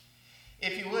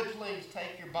If you would please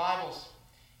take your Bibles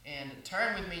and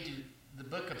turn with me to the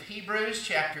book of Hebrews,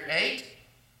 chapter 8.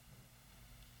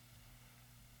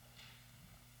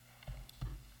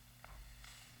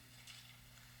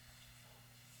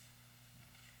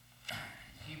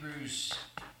 Hebrews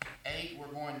 8, we're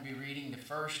going to be reading the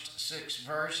first 6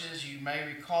 verses. You may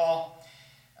recall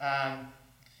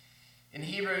in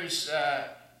Hebrews,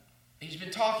 he's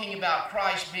been talking about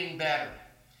Christ being better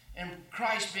and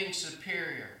Christ being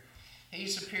superior.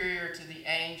 He's superior to the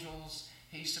angels.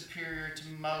 He's superior to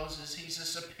Moses. He's a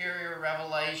superior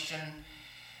revelation.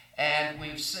 And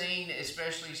we've seen,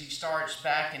 especially as he starts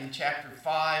back in chapter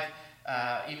 5,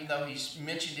 even though he's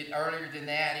mentioned it earlier than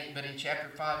that, but in chapter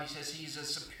 5 he says he's a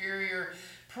superior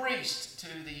priest to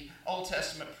the Old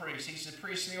Testament priest. He's the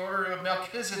priest in the order of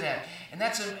Melchizedek. And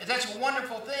that's a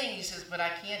wonderful thing. He says, but I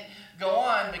can't go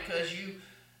on because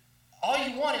all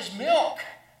you want is milk.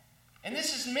 And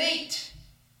this is meat.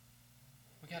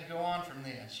 Got to go on from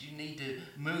this. You need to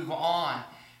move on.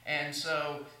 And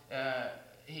so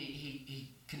he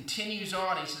continues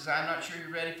on. He says, I'm not sure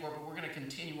you're ready for it, but we're going to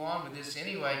continue on with this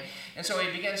anyway. And so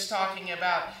he begins talking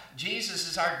about Jesus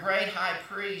as our great high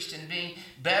priest and being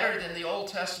better than the Old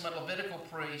Testament Levitical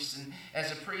priest and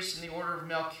as a priest in the order of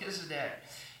Melchizedek.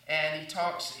 And he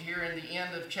talks here in the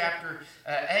end of chapter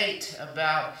 8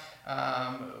 about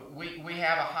we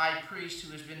have a high priest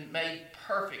who has been made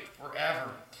perfect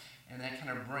forever. And that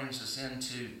kind of brings us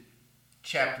into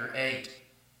chapter 8.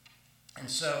 And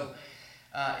so,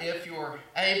 if you're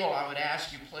able, I would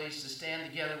ask you please to stand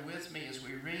together with me as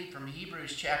we read from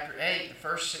Hebrews chapter 8, the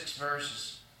first 6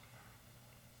 verses.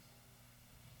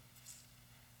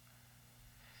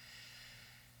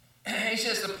 He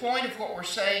says, the point of what we're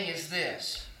saying is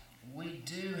this. We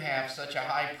do have such a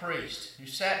high priest who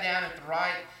sat down at the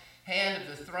right hand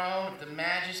of the throne of the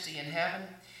majesty in heaven,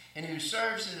 and who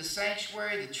serves in the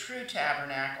sanctuary, the true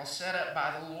tabernacle set up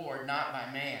by the Lord, not by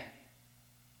man.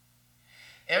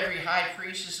 Every high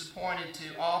priest is appointed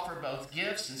to offer both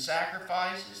gifts and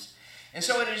sacrifices, and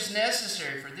so it is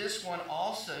necessary for this one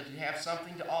also to have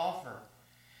something to offer.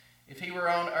 If he were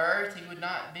on earth, he would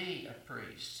not be a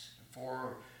priest,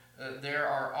 for there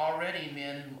are already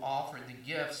men who offer the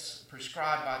gifts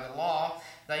prescribed by the law.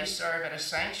 They serve at a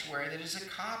sanctuary that is a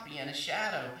copy and a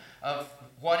shadow of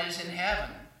what is in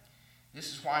heaven.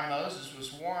 This is why Moses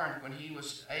was warned when he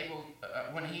was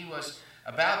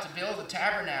about to build the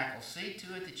tabernacle. See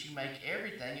to it that you make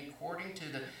everything according to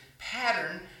the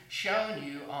pattern shown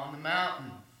you on the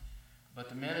mountain. But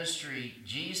the ministry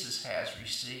Jesus has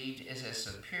received is as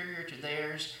superior to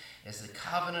theirs as the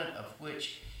covenant of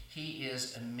which he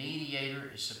is a mediator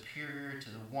is superior to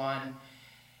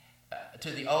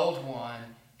the old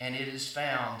one, and it is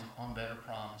found on better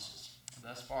promises.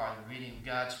 Thus far, the reading of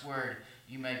God's word.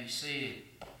 You may be seated.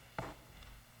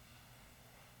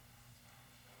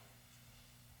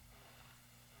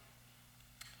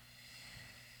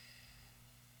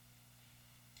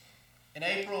 In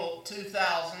April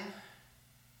 2000,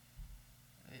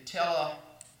 a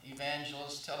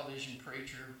televangelist, television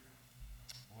preacher,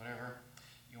 whatever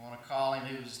you want to call him,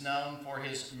 who was known for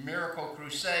his miracle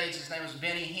crusades, his name was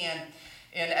Benny Hinn.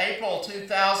 In April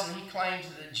 2000, he claimed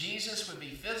that Jesus would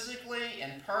be physically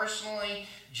and personally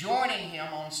joining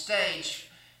him on stage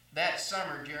that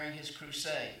summer during his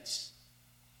crusades.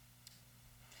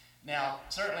 Now,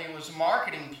 certainly it was a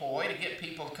marketing ploy to get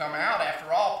people to come out.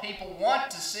 After all, people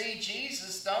want to see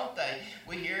Jesus, don't they?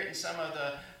 We hear it in some of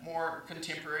the more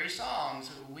contemporary songs.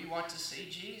 We want to see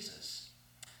Jesus.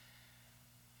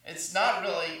 It's not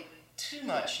really too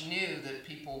much new that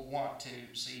people want to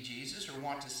see Jesus or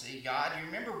want to see God. You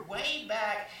remember way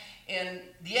back in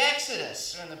the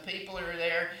Exodus when the people are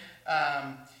there,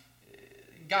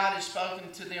 God has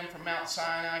spoken to them from Mount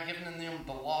Sinai, given them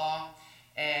the law,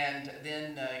 and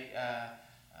then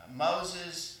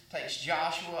Moses takes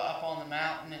Joshua up on the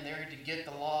mountain and they're to get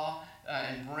the law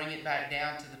and bring it back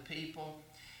down to the people.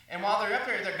 And while they're up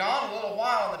there, they're gone a little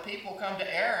while, and the people come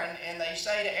to Aaron and they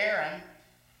say to Aaron,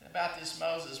 about this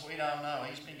Moses, we don't know.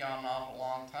 He's been gone an awful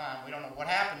long time. We don't know what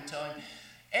happened to him.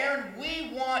 Aaron,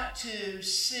 we want to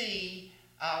see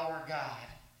our God.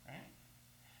 Right?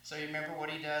 So you remember what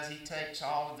he does? He takes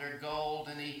all of their gold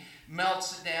and he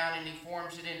melts it down and he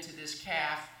forms it into this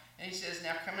calf. And he says,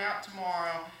 now come out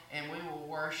tomorrow and we will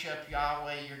worship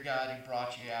Yahweh, your God, who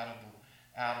brought you out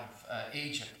of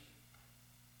Egypt.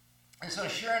 And so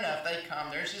sure enough, they come.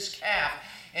 There's this calf.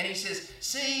 And he says,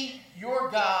 see your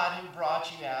God who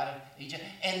brought you out of Egypt.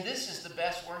 And this is the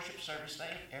best worship service they've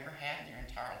ever had in their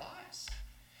entire lives.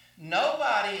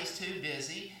 Nobody is too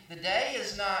busy. The day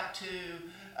is not too,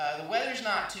 the weather's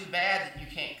not too bad that you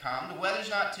can't come. The weather's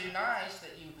not too nice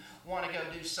that you want to go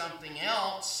do something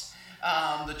else.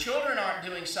 The children aren't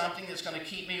doing something that's going to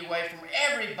keep me away from where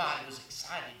everybody was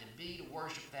excited to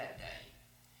worship that day.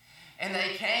 And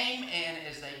they came, and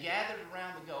as they gathered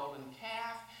around the golden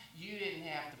calf, you didn't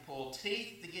have to pull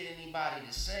teeth to get anybody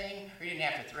to sing, or you didn't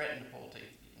have to threaten to pull teeth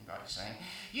to get anybody to sing.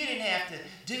 You didn't have to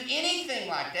do anything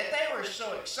like that. They were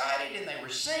so excited, and they were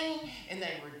singing, and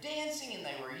they were dancing, and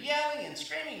they were yelling and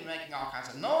screaming and making all kinds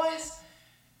of noise.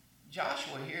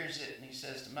 Joshua hears it, and he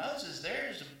says to Moses,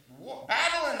 there's a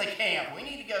battle in the camp. We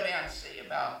need to go down and see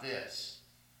about this.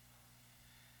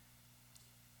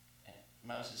 And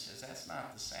Moses says, that's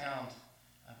not the sound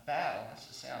of battle. That's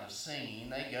the sound of singing.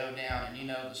 They go down, and you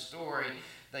know the story.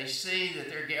 They see that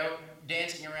they're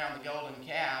dancing around the golden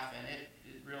calf, and it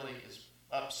really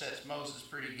upsets Moses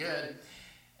pretty good.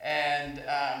 And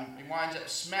he winds up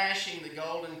smashing the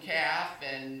golden calf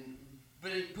and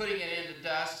putting it into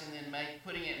dust, and then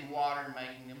putting it in water and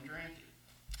making them drink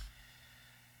it.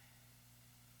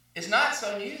 It's not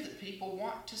so new that people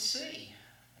want to see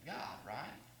God,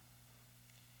 right?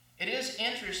 It is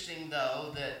interesting,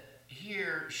 though, that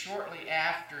here, shortly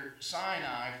after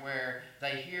Sinai, where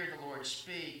they hear the Lord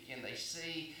speak and they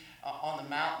see on the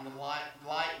mountain the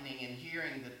lightning and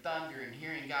hearing the thunder and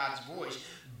hearing God's voice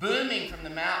booming from the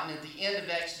mountain at the end of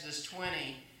Exodus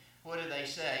 20, what do they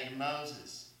say to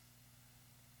Moses?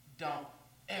 Don't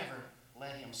ever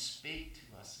let him speak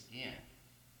to us again.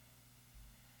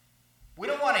 We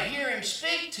don't want to hear him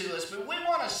speak to us, but we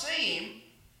want to see him,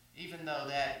 even though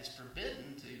that is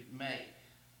forbidden to make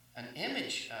an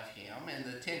image of him.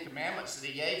 In the Ten Commandments that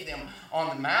he gave them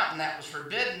on the mountain, that was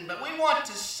forbidden, but we want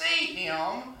to see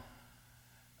him.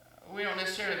 We don't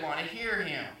necessarily want to hear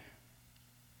him.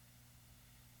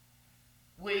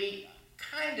 We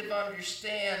kind of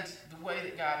understand the way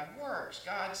that God works.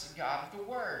 God's the God of the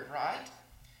Word, right?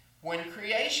 When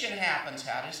creation happens,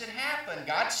 how does it happen?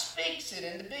 God speaks it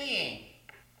into being.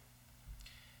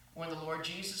 When the Lord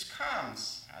Jesus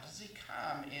comes, how does he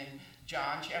come? In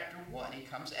John chapter 1, he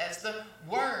comes as the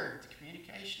Word, the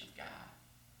communication of God.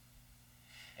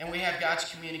 And we have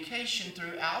God's communication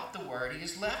throughout the Word. He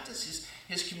has left us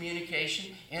his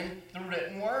communication in the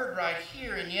written Word right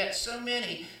here. And yet so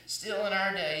many still in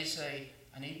our day say,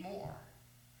 I need more.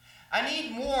 I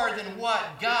need more than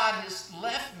what God has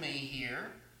left me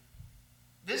here.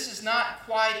 This is not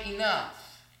quite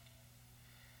enough.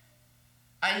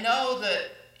 I know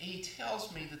that he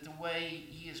tells me that the way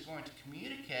he is going to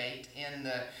communicate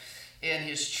in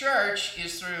his church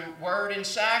is through word and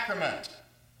sacrament.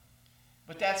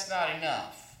 But that's not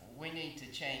enough. We need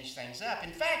to change things up.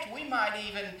 In fact, we might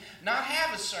even not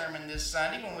have a sermon this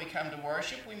Sunday when we come to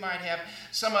worship. We might have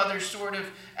some other sort of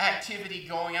activity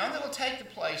going on that will take the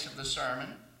place of the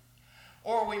sermon.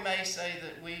 Or we may say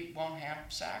that we won't have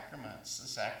sacraments. The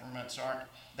sacraments aren't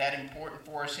that important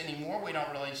for us anymore. We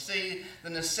don't really see the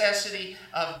necessity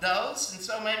of those. And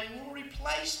so maybe we'll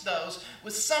replace those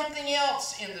with something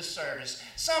else in the service.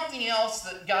 Something else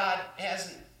that God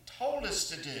hasn't told us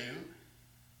to do,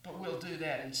 but we'll do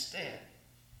that instead.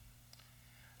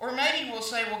 Or maybe we'll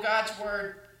say, well, God's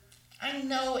Word, I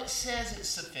know it says it's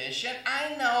sufficient.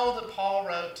 I know that Paul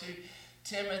wrote to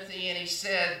Timothy and he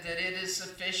said that it is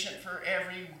sufficient for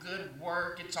every good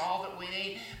work. It's all that we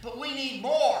need, but we need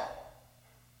more.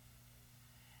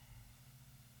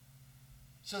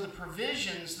 So the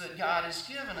provisions that God has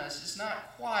given us is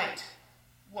not quite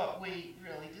what we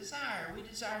really desire. We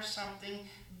desire something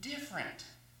different.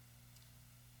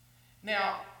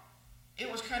 Now,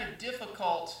 it was kind of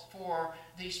difficult for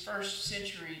these first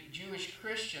century Jewish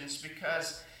Christians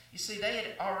because, you see, they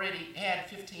had already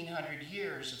had 1,500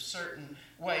 years of certain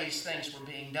ways things were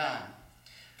being done.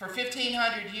 For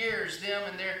 1,500 years, them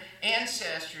and their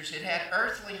ancestors had had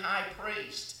earthly high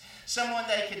priests, someone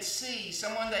they could see,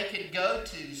 someone they could go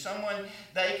to, someone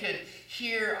they could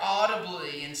hear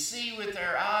audibly and see with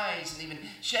their eyes and even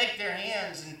shake their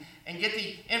hands and get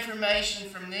the information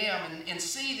from them and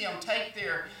see them take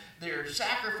their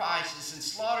sacrifices and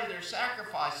slaughter their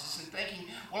sacrifices and thinking,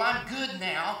 well, I'm good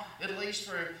now, at least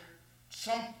for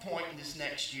some point in this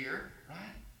next year, right?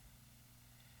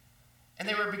 And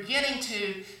they were beginning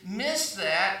to miss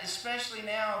that, especially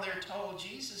now they're told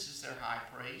Jesus is their high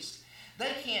priest.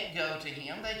 They can't go to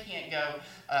him. They can't go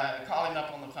call him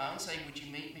up on the phone and say, would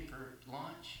you meet me for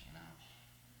lunch?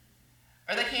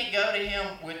 Or they can't go to him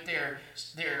with their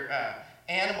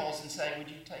animals and say, would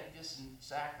you take this and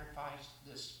sacrifice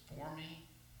this for me?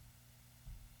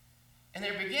 And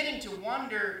they're beginning to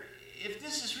wonder if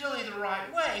this is really the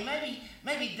right way.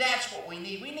 Maybe that's what we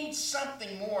need. We need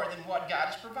something more than what God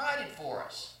has provided for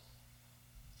us.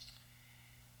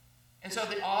 And so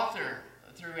the author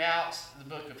throughout the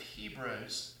book of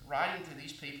Hebrews, writing to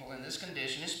these people in this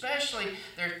condition. Especially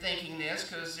they're thinking this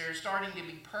because they're starting to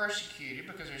be persecuted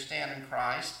because they're standing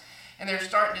Christ. And they're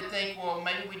starting to think, well,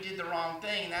 maybe we did the wrong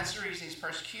thing. And that's the reason these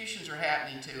persecutions are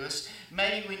happening to us.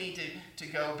 Maybe we need to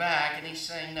go back. And he's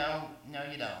saying, no,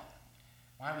 you don't.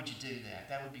 Why would you do that?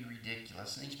 That would be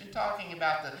ridiculous. And he's been talking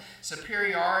about the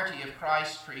superiority of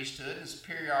Christ's priesthood, the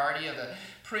superiority of the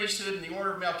priesthood in the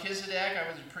order of Melchizedek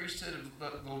over the priesthood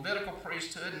of the Levitical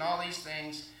priesthood and all these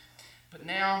things. But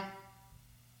now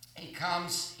he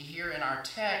comes here in our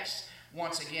text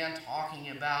once again talking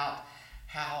about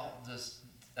how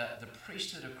the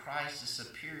priesthood of Christ is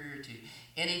superior to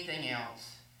anything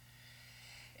else.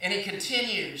 And he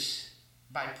continues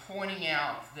by pointing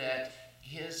out that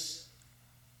his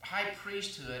high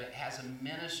priesthood has a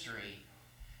ministry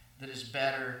that is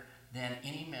better than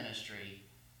any ministry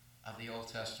of the Old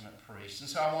Testament priests. And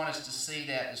so I want us to see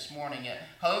that this morning.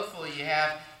 Hopefully you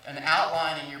have an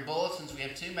outline in your bulletins. We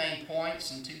have 2 main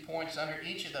points and 2 points under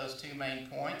each of those 2 main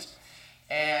points.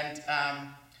 And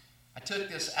I took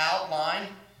this outline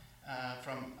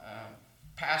from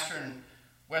pastor in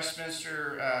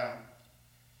Westminster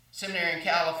Seminary in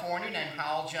California named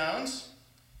Howell Jones.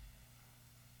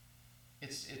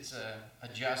 It's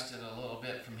adjusted a little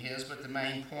bit from his, but the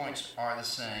main points are the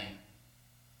same.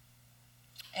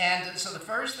 And so the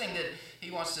first thing that he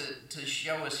wants to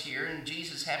show us here, and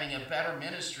Jesus having a better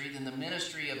ministry than the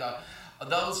ministry of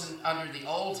those under the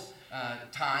old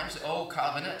times, the old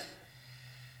covenant.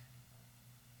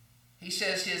 He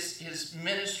says his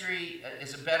ministry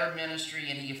is a better ministry,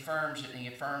 and he affirms it, and he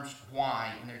affirms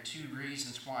why. And there are 2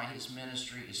 reasons why his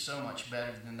ministry is so much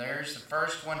better than theirs. The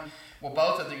first one, well,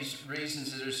 both of these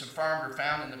reasons that are affirmed are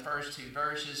found in the first 2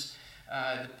 verses.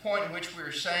 The point in which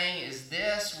we're saying is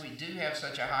this: we do have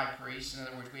such a high priest. In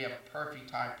other words, we have a perfect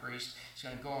high priest. He's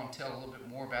going to go on and tell a little bit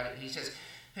more about it. He says,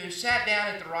 who sat down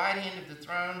at the right hand of the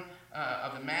throne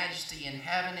of the majesty in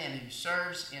heaven, and who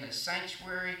serves in a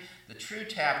sanctuary, the true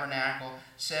tabernacle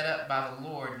set up by the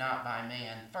Lord, not by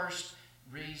man. First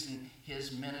reason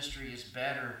his ministry is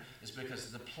better is because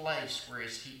of the place where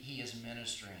he is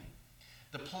ministering.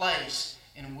 The place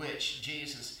in which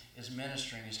Jesus is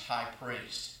ministering as high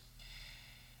priest.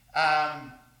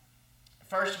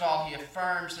 First of all, he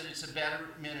affirms that it's a better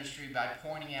ministry by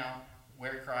pointing out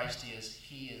where Christ is.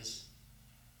 He is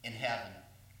in heaven,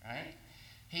 right?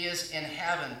 He is in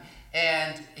heaven,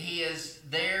 and he is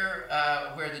there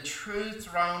where the true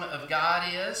throne of God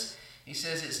is. He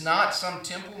says it's not some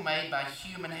temple made by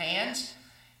human hands,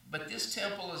 but this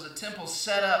temple is a temple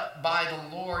set up by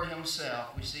the Lord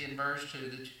himself. We see in verse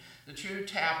 2, the true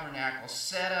tabernacle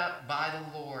set up by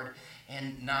the Lord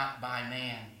and not by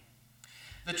man.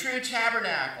 The true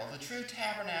tabernacle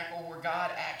where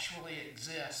God actually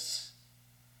exists.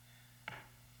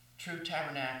 True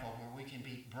tabernacle where we can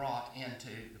be brought into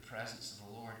the presence of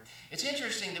the Lord. It's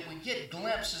interesting that we get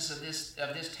glimpses of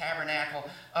this tabernacle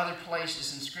other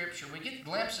places in Scripture. We get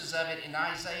glimpses of it in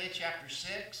Isaiah chapter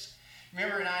 6.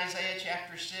 Remember in Isaiah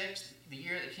chapter 6, the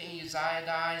year that King Uzziah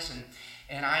dies,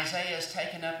 and Isaiah is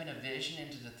taken up in a vision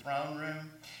into the throne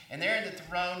room. And there in the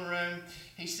throne room,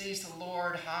 he sees the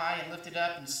Lord high and lifted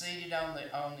up and seated on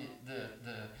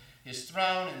his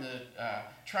throne, and the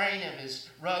train of his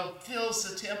robe fills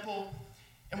the temple.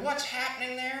 And what's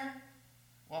happening there?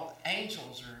 Well,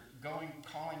 angels are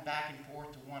calling back and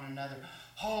forth to one another.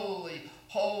 Holy,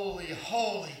 holy,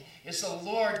 holy is the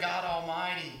Lord God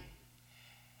Almighty.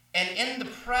 And in the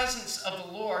presence of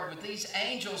the Lord, with these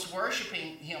angels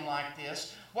worshiping him like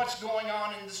this, what's going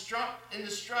on in the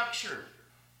structure?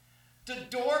 The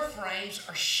door frames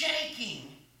are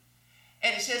shaking.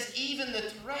 And it says even the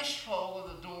threshold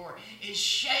of the door is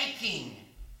shaking.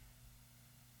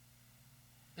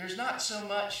 There's not so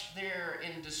much there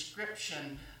in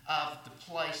description of the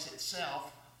place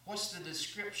itself. What's the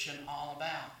description all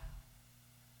about?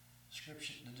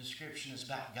 The description is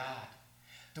about God.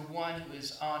 The one who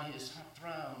is on his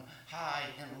throne, high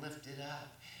and lifted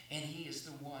up. And he is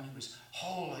the one who is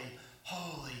holy,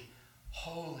 holy,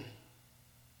 holy.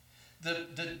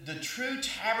 The true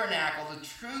tabernacle, the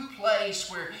true place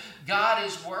where God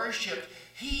is worshipped,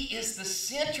 he is the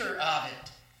center of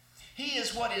it. He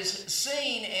is what is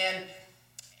seen, and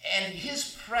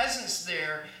his presence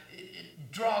there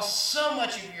draws so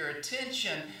much of your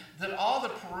attention that all the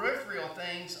peripheral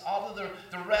things, all of the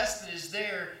rest that is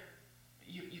there,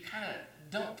 you kind of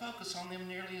don't focus on them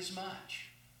nearly as much.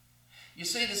 You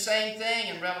see the same thing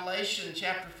in Revelation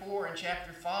chapter 4 and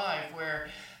chapter 5 where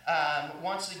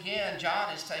once again,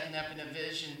 John is taken up in a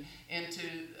vision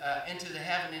into the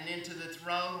heaven and into the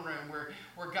throne room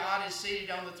where God is seated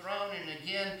on the throne. And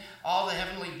again, all the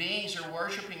heavenly beings are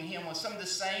worshiping him with some of the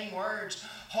same words.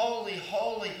 Holy,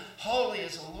 holy, holy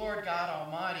is the Lord God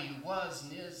Almighty, who was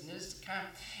and is to come.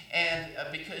 And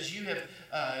because you have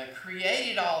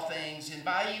created all things, and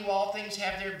by you all things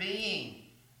have their being.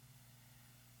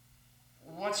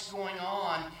 What's going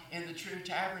on in the true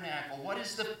tabernacle? What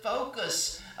is the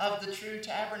focus of the true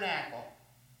tabernacle?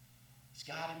 It's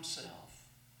God himself.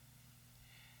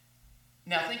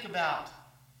 Now think about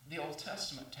the Old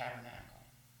Testament tabernacle.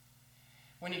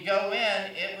 When you go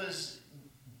in, it was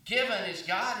given as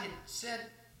God had said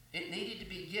it needed to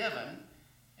be given.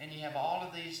 And you have all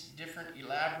of these different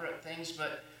elaborate things,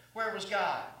 but where was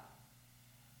God?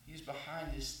 He was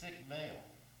behind this thick veil.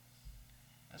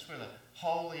 That's where the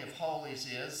Holy of Holies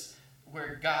is,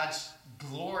 where God's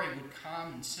glory would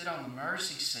come and sit on the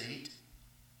mercy seat.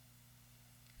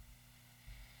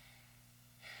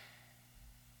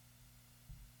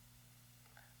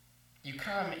 You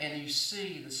come and you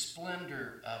see the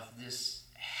splendor of this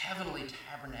heavenly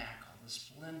tabernacle, the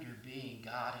splendor being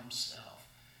God himself,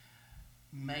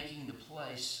 making the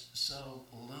place so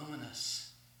luminous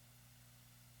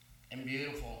and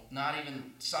beautiful. Not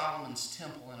even Solomon's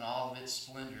temple in all of its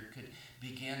splendor could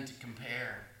begin to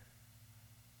compare.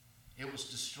 It was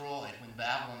destroyed when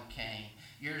Babylon came.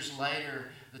 Years later,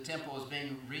 the temple was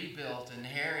being rebuilt, and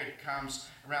Herod comes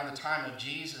around the time of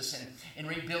Jesus and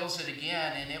rebuilds it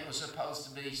again, and it was supposed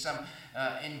to be some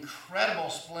incredible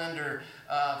splendor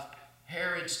of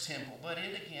Herod's temple. But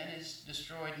it again is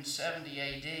destroyed in 70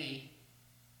 A.D.,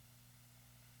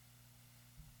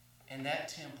 and that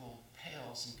temple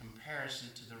pales in comparison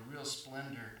to the real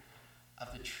splendor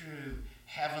of the true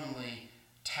heavenly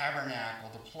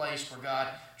tabernacle, the place where God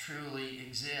truly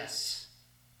exists.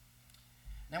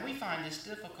 Now we find this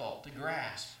difficult to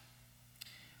grasp.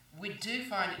 We do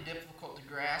find it difficult to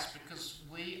grasp because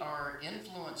we are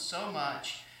influenced so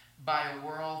much by a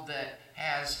world that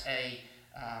has a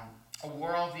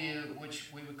worldview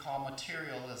which we would call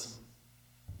materialism.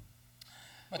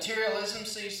 Materialism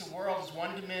sees the world as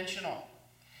one-dimensional.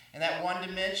 And that one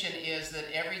dimension is that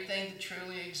everything that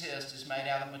truly exists is made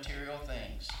out of material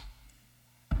things.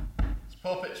 This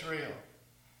pulpit's real.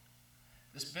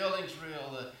 This building's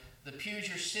real. The pews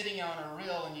you're sitting on are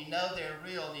real, and you know they're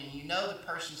real, and you know the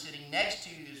person sitting next to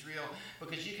you is real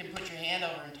because you can put your hand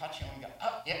over and touch them and go,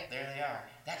 oh, yep, there they are.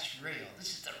 That's real.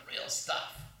 This is the real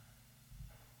stuff.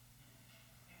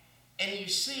 And you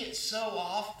see it so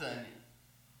often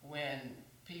when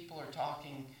people are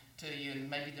talking to you, and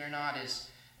maybe they're not as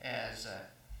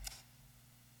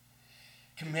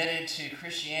committed to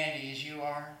Christianity as you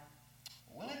are.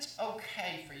 Well, it's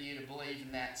okay for you to believe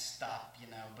in that stuff,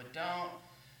 but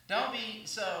don't be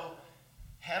so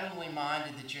heavenly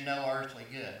minded that you're no earthly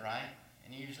good, right?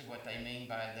 And usually what they mean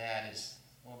by that is,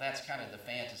 well, that's kind of the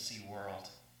fantasy world.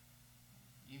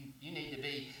 You need to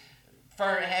be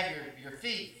have your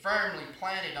feet firmly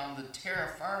planted on the terra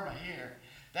firma here.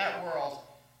 That world,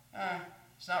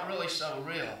 it's not really so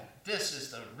real. This is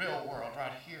the real world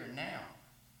right here and now.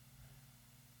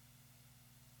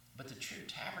 But the true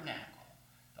tabernacle,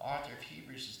 the author of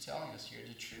Hebrews is telling us here,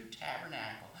 the true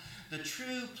tabernacle, the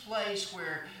true place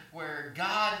where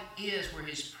God is, where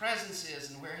his presence is,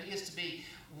 and where he is to be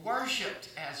worshipped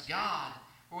as God,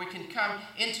 where we can come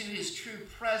into his true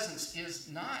presence, is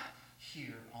not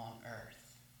here on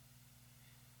earth.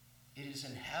 It is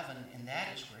in heaven, and that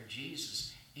is where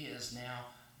Jesus is now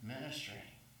ministering.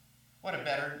 What a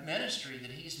better ministry that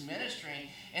he's ministering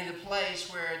in the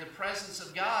place where the presence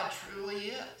of God truly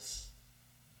is.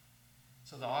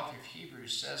 So the author of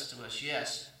Hebrews says to us,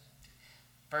 yes,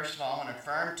 first of all, I want to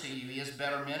affirm to you he has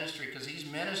better ministry because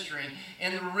he's ministering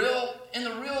in the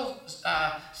real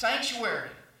sanctuary,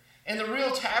 in the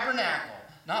real tabernacle,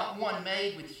 not one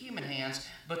made with human hands,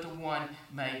 but the one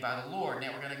made by the Lord.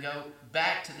 Now we're going to go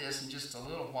back to this in just a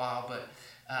little while, but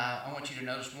I want you to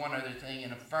notice one other thing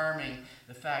in affirming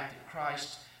the fact that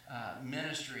Christ's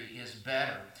ministry is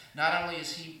better. Not only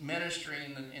is he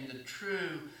ministering in the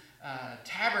true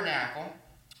tabernacle,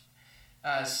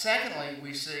 secondly,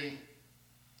 we see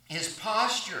his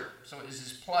posture. So it is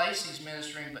his place he's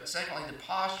ministering, but secondly, the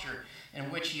posture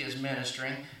in which he is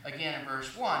ministering. Again, in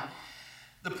verse 1.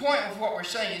 The point of what we're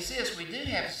saying is this: we do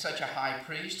have such a high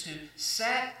priest who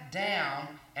sat down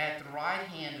at the right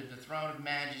hand of the throne of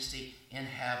majesty in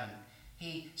heaven.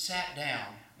 He sat down.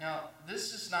 Now,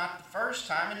 this is not the first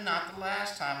time and not the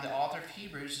last time the author of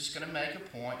Hebrews is going to make a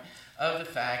point of the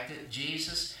fact that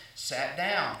Jesus sat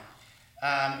down.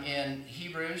 In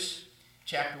Hebrews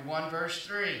chapter 1, verse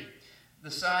 3,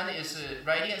 The Son is the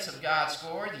radiance of God's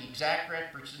glory, the exact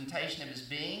representation of his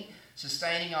being,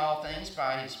 sustaining all things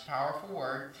by his powerful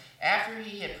word. After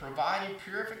he had provided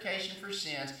purification for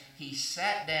sins, he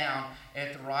sat down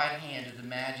at the right hand of the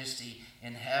Majesty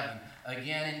in heaven.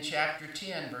 Again in chapter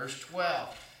 10, verse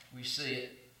 12, we see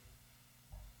it.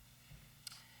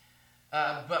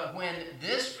 But when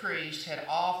this priest had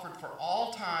offered for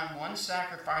all time one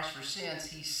sacrifice for sins,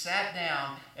 he sat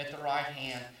down at the right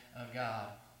hand of God.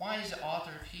 Why does the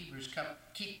author of Hebrews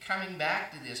keep coming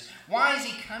back to this? Why is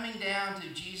he coming down to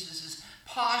Jesus'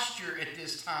 posture at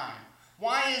this time?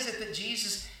 Why is it that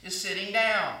Jesus is sitting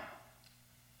down?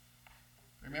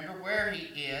 Remember where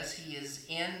he is. He is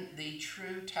in the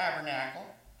true tabernacle,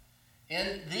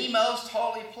 in the most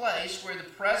holy place where the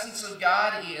presence of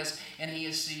God is, and he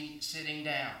is sitting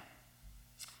down.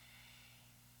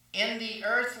 In the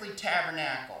earthly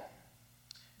tabernacle,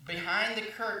 behind the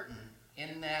curtain,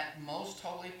 in that most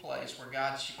holy place where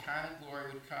God's Shekinah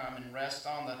glory would come and rest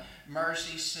on the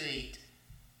mercy seat,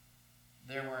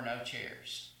 there were no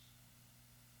chairs.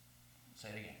 Say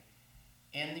it again.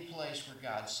 In the place where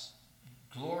God's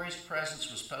glorious presence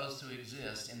was supposed to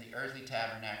exist, in the earthly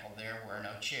tabernacle, there were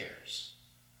no chairs.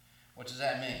 What does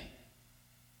that mean?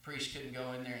 The priest couldn't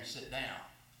go in there and sit down.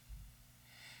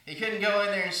 He couldn't go in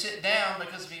there and sit down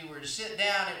because if he were to sit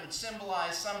down, it would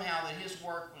symbolize somehow that his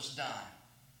work was done.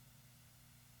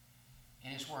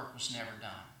 And his work was never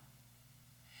done.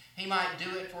 He might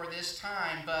do it for this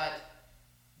time, but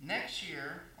next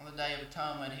year, on the Day of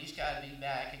Atonement, he's got to be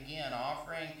back again,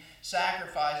 offering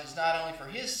sacrifices not only for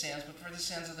his sins, but for the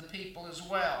sins of the people as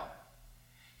well.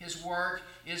 His work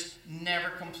is never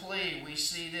complete. We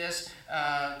see this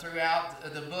throughout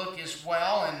the book as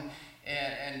well,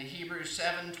 and Hebrews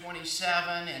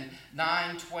 7:27 and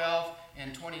 9:12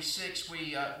 and 26,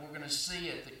 we're going to see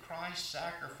it, that Christ's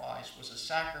sacrifice was a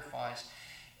sacrifice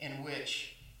in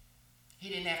which he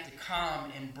didn't have to come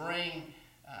and bring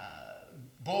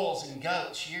bulls and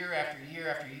goats year after year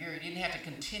after year. He didn't have to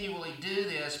continually do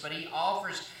this, but he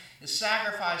offers the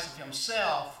sacrifice of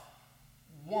himself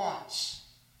once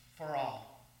for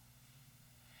all.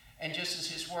 And just as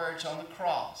his words on the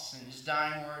cross, and his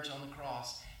dying words on the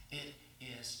cross, it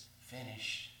is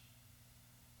finished.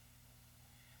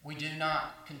 We do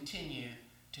not continue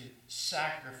to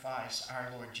sacrifice our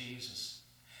Lord Jesus.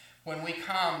 When we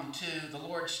come to the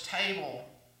Lord's table,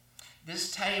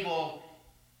 this table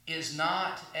is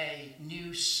not a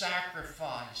new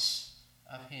sacrifice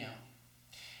of him.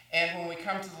 And when we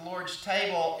come to the Lord's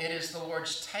table, it is the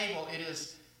Lord's table. It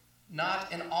is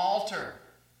not an altar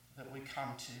that we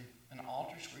come to. An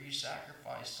altar is where you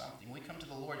sacrifice something. We come to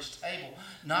the Lord's table,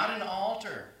 not an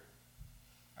altar.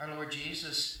 Our Lord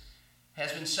Jesus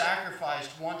has been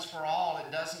sacrificed once for all.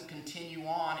 It doesn't continue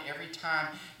on. Every time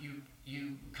you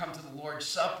come to the Lord's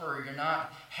Supper, you're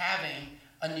not having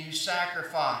a new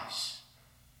sacrifice.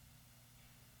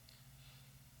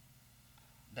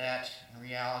 That, in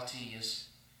reality, is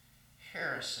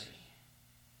heresy.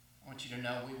 I want you to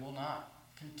know we will not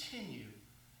continue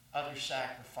other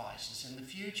sacrifices in the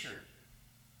future.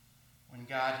 When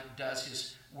God does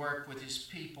his work with his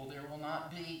people, there will not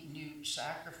be new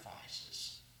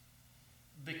sacrifices,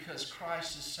 because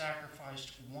Christ is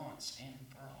sacrificed once and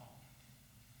for all.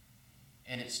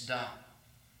 And it's done.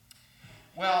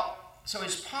 Well, so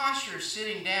his posture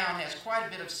sitting down has quite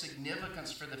a bit of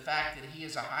significance for the fact that he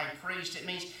is a high priest. It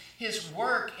means his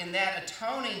work in that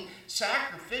atoning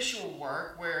sacrificial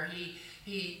work where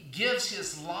he gives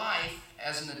his life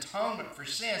as an atonement for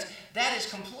sins, that is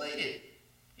completed.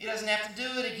 He doesn't have to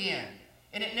do it again.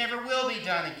 And it never will be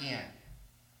done again.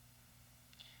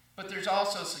 But there's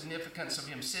also significance of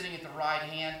him sitting at the right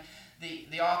hand.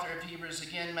 The author of Hebrews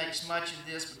again makes much of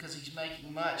this because he's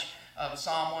making much of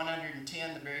Psalm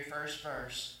 110, the very first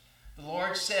verse. The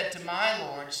Lord said to my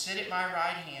Lord, sit at my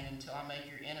right hand until I make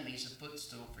your enemies a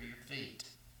footstool for your feet.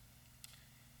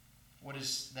 What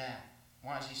is that?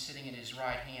 Why is he sitting at his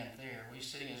right hand there? Well, he's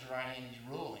sitting at his right hand, he's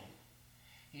ruling.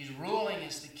 He's ruling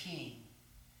as the king.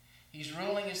 He's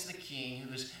ruling as the king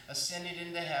who has ascended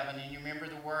into heaven. And you remember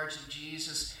the words of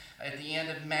Jesus at the end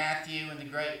of Matthew in the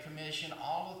Great Commission,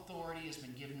 all authority has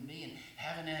been given to me in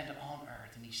heaven and on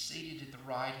earth. And he's seated at the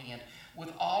right hand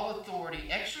with all authority,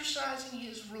 exercising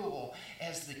his rule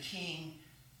as the king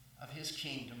of his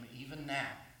kingdom even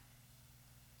now.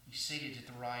 He's seated at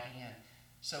the right hand.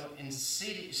 So in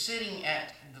sitting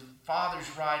at the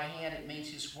Father's right hand, it means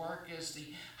his work as the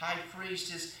high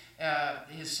priest,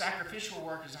 his sacrificial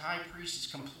work as a high priest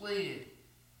is completed.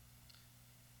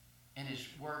 And his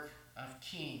work of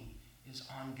king is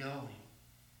ongoing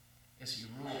as he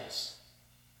rules.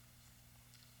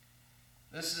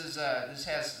 This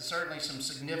has certainly some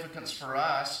significance for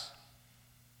us.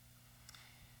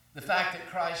 The fact that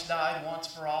Christ died once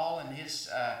for all and his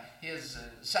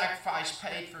sacrifice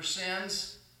paid for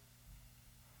sins,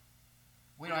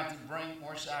 we don't have to bring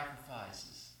more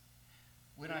sacrifices.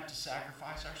 We don't have to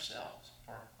sacrifice ourselves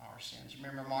for our sins. You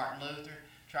remember Martin Luther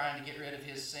trying to get rid of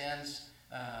his sins,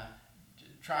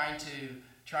 trying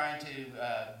to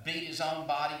beat his own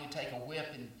body, would take a whip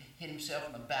and hit himself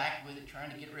in the back with it,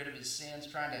 trying to get rid of his sins,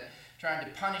 trying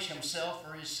to punish himself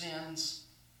for his sins.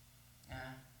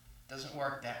 Doesn't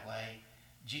work that way.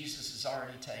 Jesus has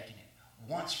already taken it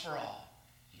once for all.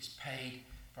 He's paid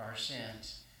for our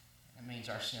sins. That means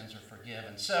our sins are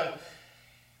forgiven. So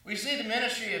we see the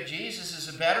ministry of Jesus is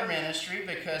a better ministry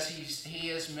because he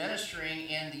is ministering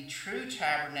in the true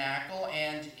tabernacle,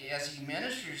 and as he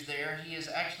ministers there, he is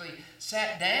actually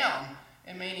sat down,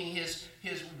 and meaning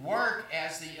his work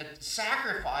as the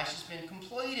sacrifice has been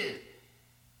completed.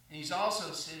 And he's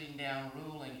also sitting down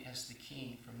ruling as the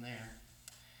king from there.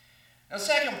 Now,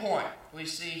 second point we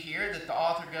see here that the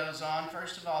author goes on.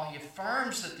 First of all, he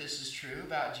affirms that this is true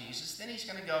about Jesus. Then he's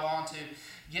going to go on to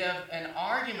give an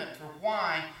argument for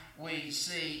why we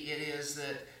see it is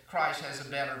that Christ has a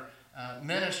better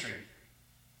ministry.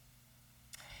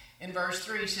 In verse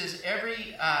 3, he says,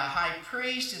 every high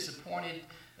priest is appointed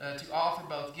to offer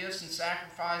both gifts and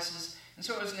sacrifices, and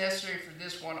so it was necessary for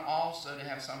this one also to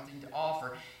have something to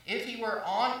offer. If he were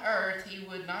on earth, he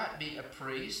would not be a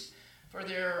priest, for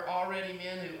there are already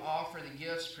men who offer the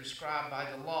gifts prescribed by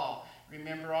the law.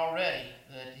 Remember already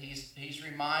that he's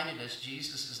reminded us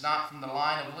Jesus is not from the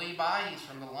line of Levi, he's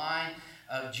from the line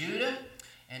of Judah,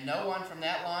 and no one from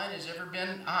that line has ever been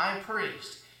a high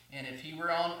priest. And if he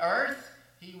were on earth,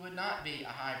 he would not be a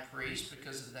high priest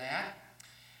because of that.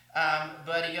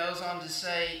 But he goes on to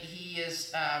say he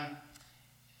is,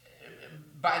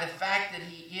 by the fact that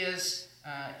he is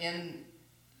in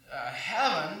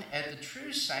heaven at the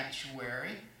true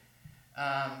sanctuary,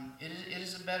 it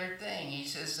is a better thing. He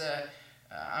says,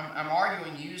 I'm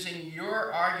arguing using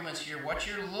your arguments here. What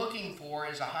you're looking for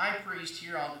is a high priest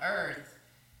here on earth.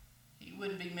 He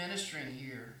wouldn't be ministering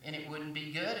here, and it wouldn't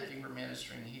be good if he were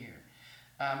ministering here,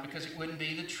 because it wouldn't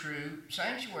be the true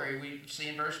sanctuary. We see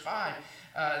in verse 5,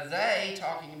 they,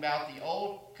 talking about the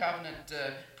old covenant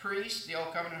priest, the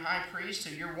old covenant high priest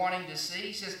who you're wanting to see,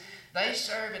 he says, they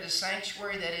serve at a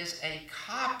sanctuary that is a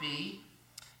copy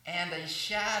and a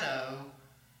shadow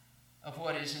of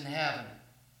what is in heaven.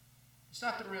 It's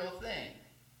not the real thing.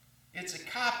 It's a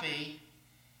copy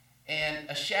and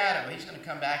a shadow. He's going to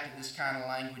come back to this kind of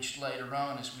language later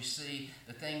on as we see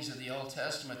the things of the Old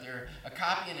Testament. They're a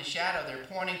copy and a shadow. They're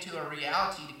pointing to a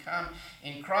reality to come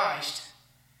in Christ.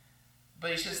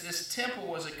 But he says this temple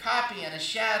was a copy and a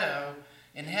shadow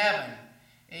in heaven.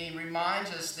 And he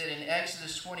reminds us that in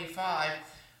Exodus 25,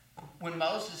 when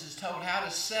Moses is told how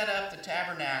to set up the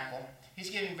tabernacle, he's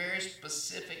giving very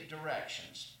specific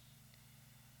directions.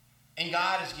 And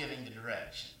God is giving the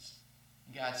directions.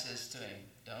 And God says to him,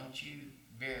 don't you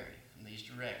vary from these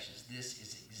directions. This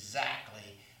is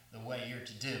exactly the way you're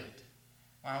to do it.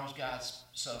 Why was God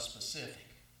so specific?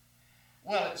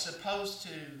 Well, it's supposed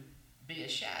to be a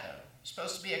shadow. It's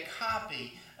supposed to be a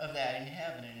copy of that in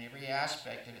heaven, and every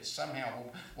aspect of it somehow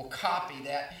will copy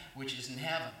that which is in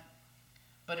heaven.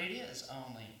 But it is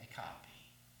only a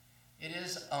copy. It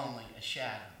is only a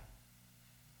shadow.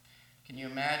 Can you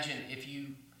imagine if you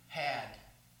had,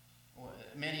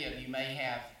 many of you may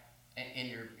have in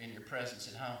your presence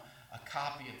at home, a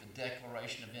copy of the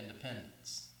Declaration of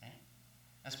Independence. Right?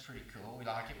 That's pretty cool. We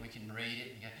like it. We can read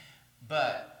it.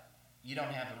 But you don't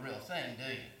have the real thing,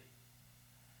 do you?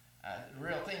 The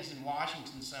real thing's in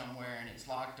Washington somewhere, and it's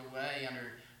locked away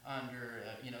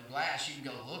under glass. You can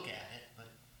go look at it, but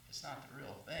it's not the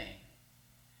real thing.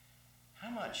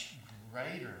 How much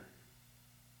greater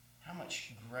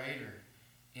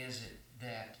is it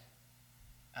that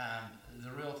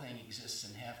the real thing exists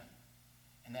in heaven?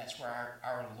 And that's where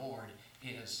our Lord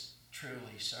is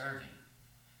truly serving.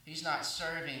 He's not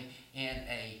serving in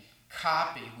a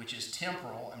copy which is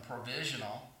temporal and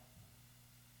provisional.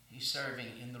 He's serving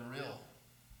in the real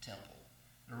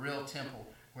temple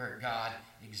where God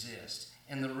exists,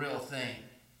 in the real thing.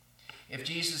 If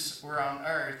Jesus were on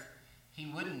earth, he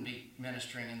wouldn't be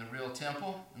ministering in the real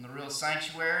temple, in the real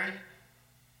sanctuary.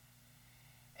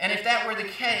 And if that were the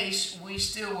case, we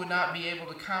still would not be able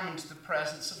to come into the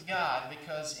presence of God,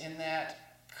 because in that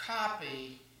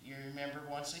copy, you remember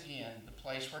once again, the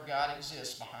place where God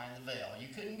exists behind the veil. You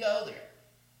couldn't go there.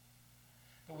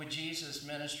 But with Jesus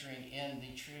ministering in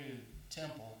the true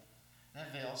temple,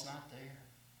 that veil's not there.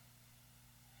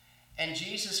 And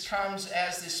Jesus comes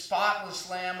as the spotless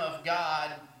Lamb of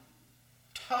God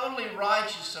totally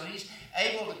righteous, so he's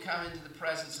able to come into the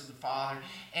presence of the Father.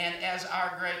 And as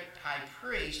our great high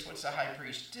priest, what's the high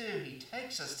priest do? He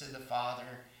takes us to the Father.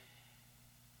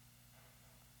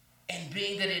 And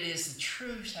being that it is the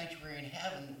true sanctuary in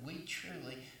heaven, we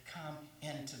truly come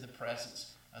into the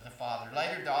presence of the Father.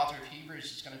 Later, the author of Hebrews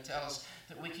is going to tell us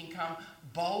that we can come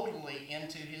boldly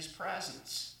into his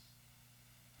presence.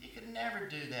 You could never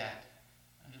do that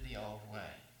under the old way.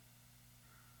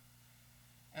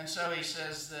 And so he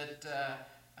says that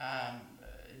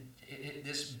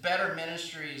this better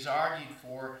ministry is argued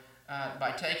for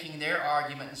by taking their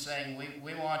argument and saying,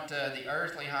 we want the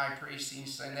earthly high priest.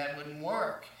 He's saying that wouldn't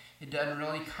work. It doesn't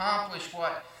really accomplish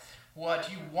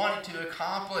what you want it to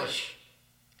accomplish.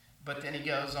 But then he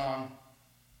goes on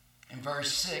in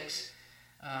verse 6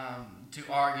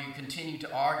 to continue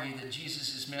to argue that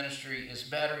Jesus' ministry is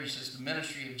better. He says the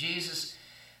ministry Jesus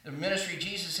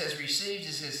has received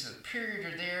is as superior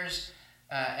to theirs,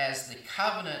 as the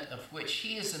covenant of which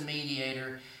he is the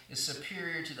mediator is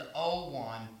superior to the old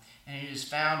one, and it is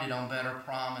founded on better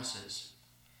promises.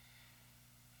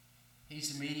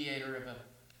 He's the mediator of a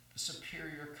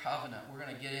superior covenant. We're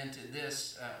going to get into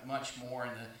this much more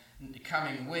in the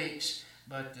coming weeks,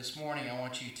 but this morning I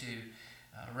want you to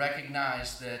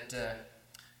recognize that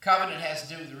covenant has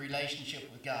to do with the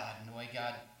relationship with God and the way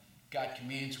God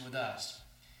communes with us.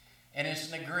 And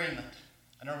it's an agreement,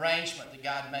 an arrangement that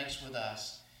God makes with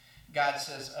us. God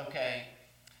says, okay,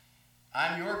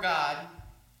 I'm your God.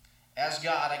 As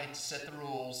God, I get to set the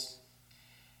rules,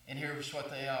 and here's what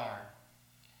they are.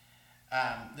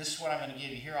 This is what I'm going to give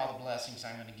you. Here are all the blessings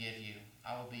I'm going to give you.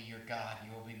 I will be your God.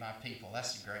 You will be my people.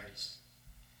 That's the greatest.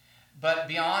 But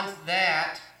beyond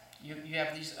that, you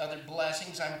have these other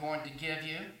blessings I'm going to give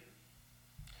you.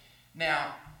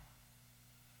 Now,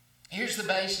 here's the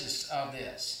basis of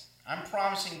this. I'm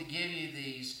promising to give you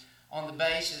these on the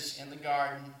basis in the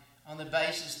garden, on the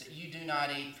basis that you do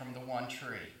not eat from the one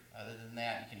tree. Other than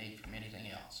that, you can eat from anything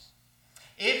else.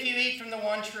 If you eat from the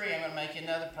one tree, I'm going to make you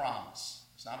another promise.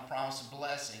 It's not a promise of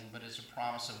blessing, but it's a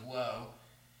promise of woe.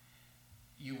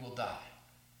 You will die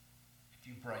if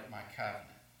you break my covenant.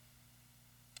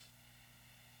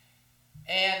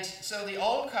 And so the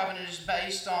old covenant is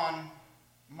based on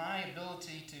my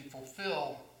ability to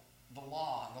fulfill the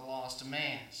law, the law's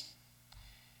demands.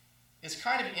 It's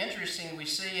kind of interesting. We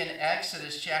see in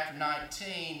Exodus chapter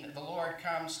 19, the Lord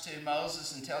comes to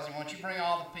Moses and tells him, I want you to bring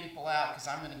all the people out because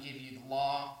I'm going to give you the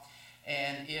law.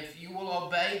 And if you will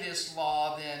obey this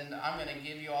law, then I'm going to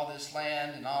give you all this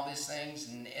land and all these things.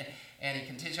 And he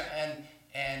continues,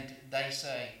 and they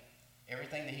say,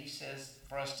 everything that he says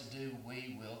for us to do,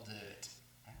 we will do it.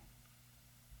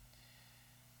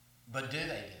 But do they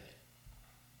do it?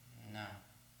 No,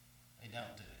 they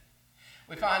don't do it.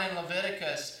 We find in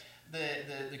Leviticus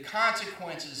the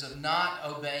consequences of not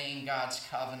obeying God's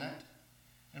covenant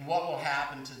and what will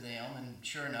happen to them. And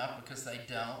sure enough, because they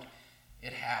don't,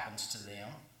 it happens to them.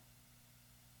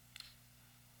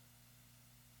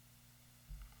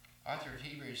 Author of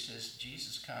Hebrews says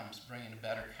Jesus comes bringing a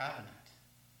better covenant.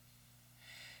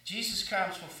 Jesus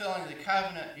comes fulfilling the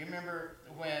covenant. You remember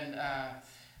when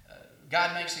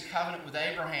God makes a covenant with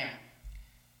Abraham.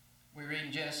 We read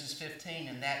in Genesis 15,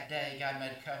 in that day God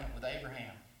made a covenant with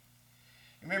Abraham.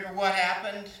 Remember what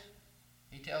happened?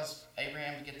 He tells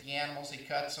Abraham to get the animals. He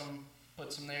cuts them,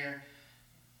 puts them there.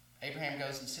 Abraham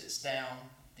goes and sits down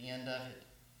at the end of it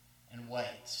and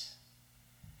waits.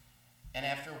 And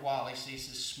after a while, he sees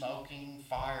this smoking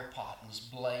fire pot and this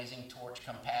blazing torch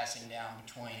come passing down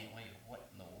between it. What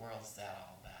in the world is that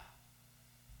all about?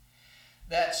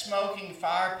 That smoking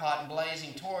fire pot and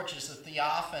blazing torch is a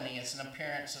theophany. It's an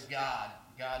appearance of God.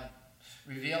 God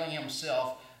revealing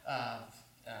himself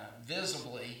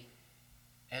visibly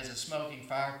as a smoking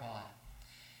fire pot.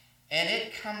 And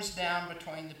it comes down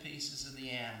between the pieces of the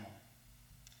animal.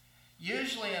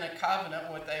 Usually in a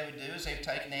covenant, what they would do is they would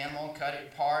take an animal and cut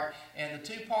it apart, and the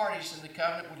two parties in the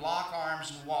covenant would lock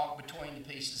arms and walk between the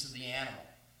pieces of the animal.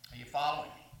 Are you following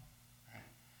me? Right.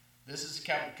 This is a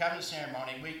covenant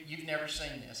ceremony. You've never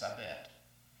seen this, I bet.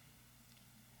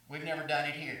 We've never done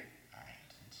it here. All right.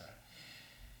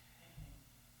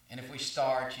 And if we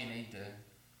start, you need to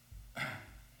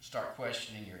start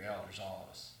questioning your elders, all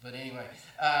of us. But anyway,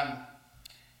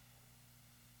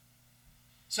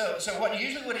 so what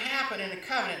usually would happen in a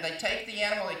covenant, they take the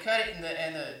animal, they cut it,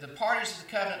 and the parties of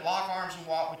the covenant lock arms and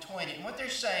walk between it. And what they're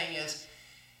saying is,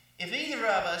 if either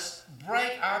of us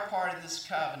break our part of this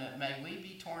covenant, may we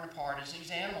be torn apart as these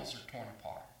animals are torn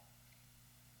apart.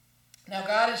 Now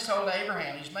God has told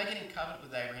Abraham, he's making a covenant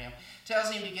with Abraham, tells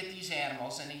him to get these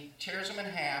animals, and he tears them in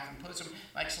half and puts them,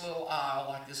 makes a little aisle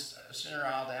like this center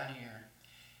aisle down here.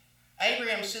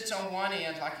 Abraham sits on one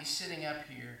end like he's sitting up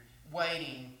here,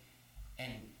 waiting,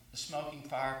 and the smoking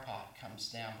fire pot comes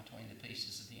down between the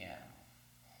pieces of the animal.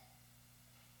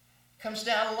 Comes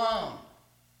down alone.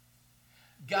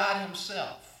 God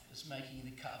himself is making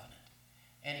the covenant.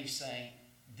 And he's saying,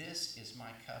 this is my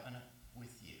covenant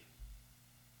with you.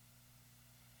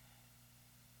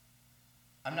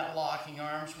 I'm not locking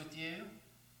arms with you.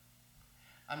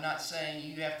 I'm not saying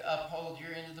you have to uphold your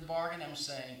end of the bargain. I'm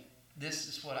saying, this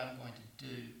is what I'm going to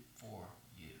do for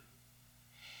you.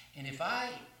 And if I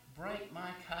break my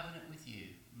covenant with you,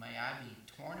 may I be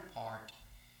torn apart,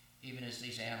 even as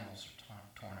these animals are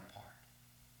torn apart.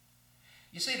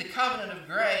 You see, the covenant of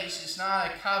grace is not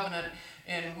a covenant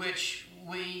in which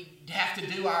we have to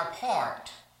do our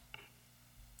part.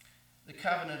 The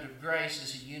covenant of grace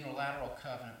is a unilateral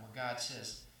covenant where God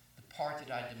says, the part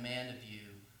that I demand of you,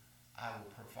 I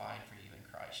will provide for you in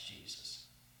Christ Jesus.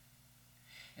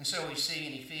 And so we see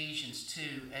in Ephesians 2,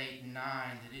 8, and 9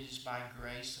 that it is by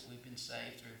grace that we've been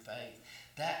saved through faith.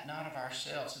 That not of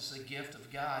ourselves is the gift of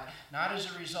God, not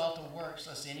as a result of works,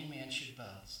 lest any man should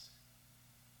boast.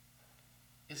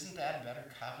 Isn't that a better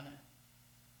covenant?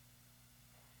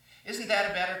 Isn't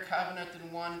that a better covenant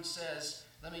than one that says,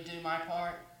 let me do my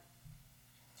part?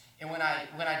 And when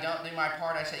I don't do my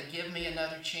part, I say, give me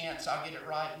another chance, I'll get it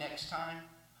right next time.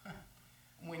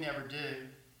 We never do.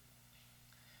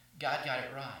 God got it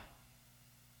right.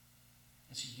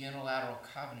 It's a unilateral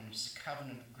covenant. It's a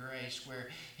covenant of grace where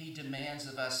he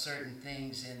demands of us certain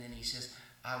things, and then he says,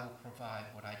 I will provide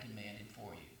what I demanded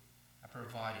for you. I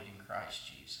provided in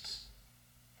Christ Jesus.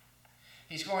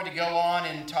 He's going to go on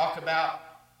and talk about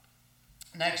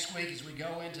next week as we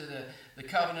go into the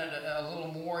covenant a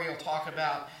little more. He'll talk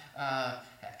about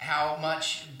how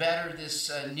much better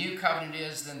this new covenant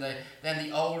is than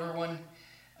the older one.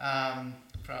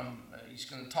 He's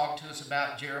going to talk to us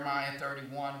about Jeremiah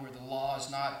 31, where the law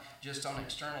is not just on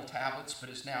external tablets, but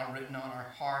it's now written on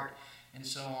our heart, and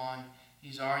so on.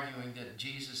 He's arguing that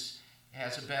Jesus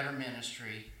has a better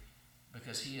ministry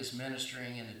because he is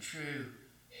ministering in the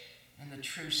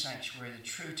true sanctuary, the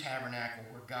true tabernacle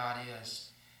where God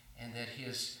is, and that he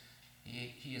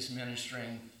is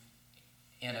ministering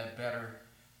in a better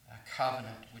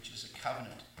covenant, which is a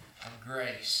covenant of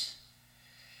grace.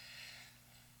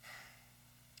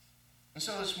 And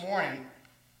so this morning,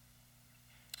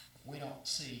 we don't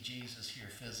see Jesus here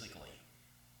physically.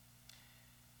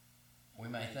 We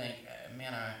may think,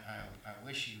 man, I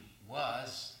wish he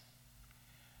was.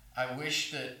 I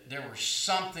wish that there were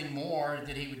something more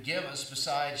that he would give us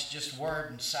besides just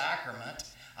word and sacrament.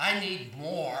 I need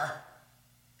more.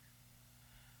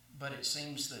 But it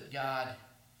seems that God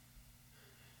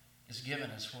has given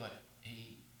us what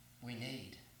we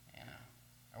need.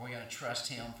 Are we going to trust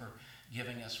him for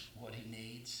giving us what he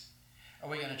needs? Are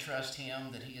we going to trust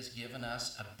him that he has given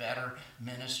us a better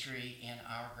ministry in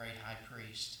our great high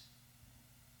priest?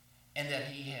 And that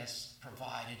he has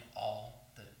provided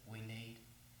all that we need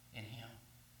in him?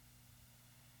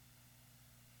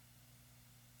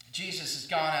 Jesus has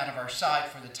gone out of our sight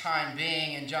for the time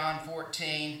being. In John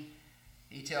 14,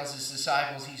 he tells his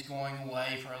disciples he's going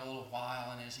away for a little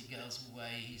while, and as he goes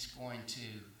away, he's going to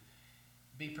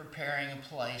be preparing a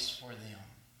place for them.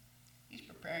 He's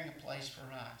preparing a place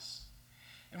for us.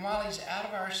 And while he's out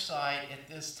of our sight at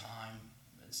this time,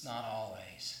 it's not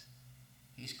always.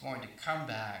 He's going to come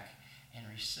back and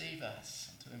receive us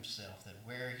unto himself, that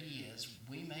where he is,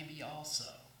 we may be also.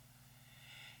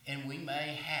 And we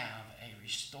may have a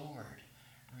restored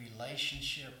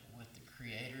relationship with the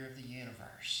creator of the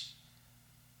universe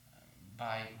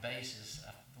by basis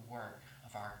of the work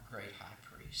of our great high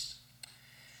priest.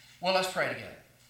 Well, let's pray together.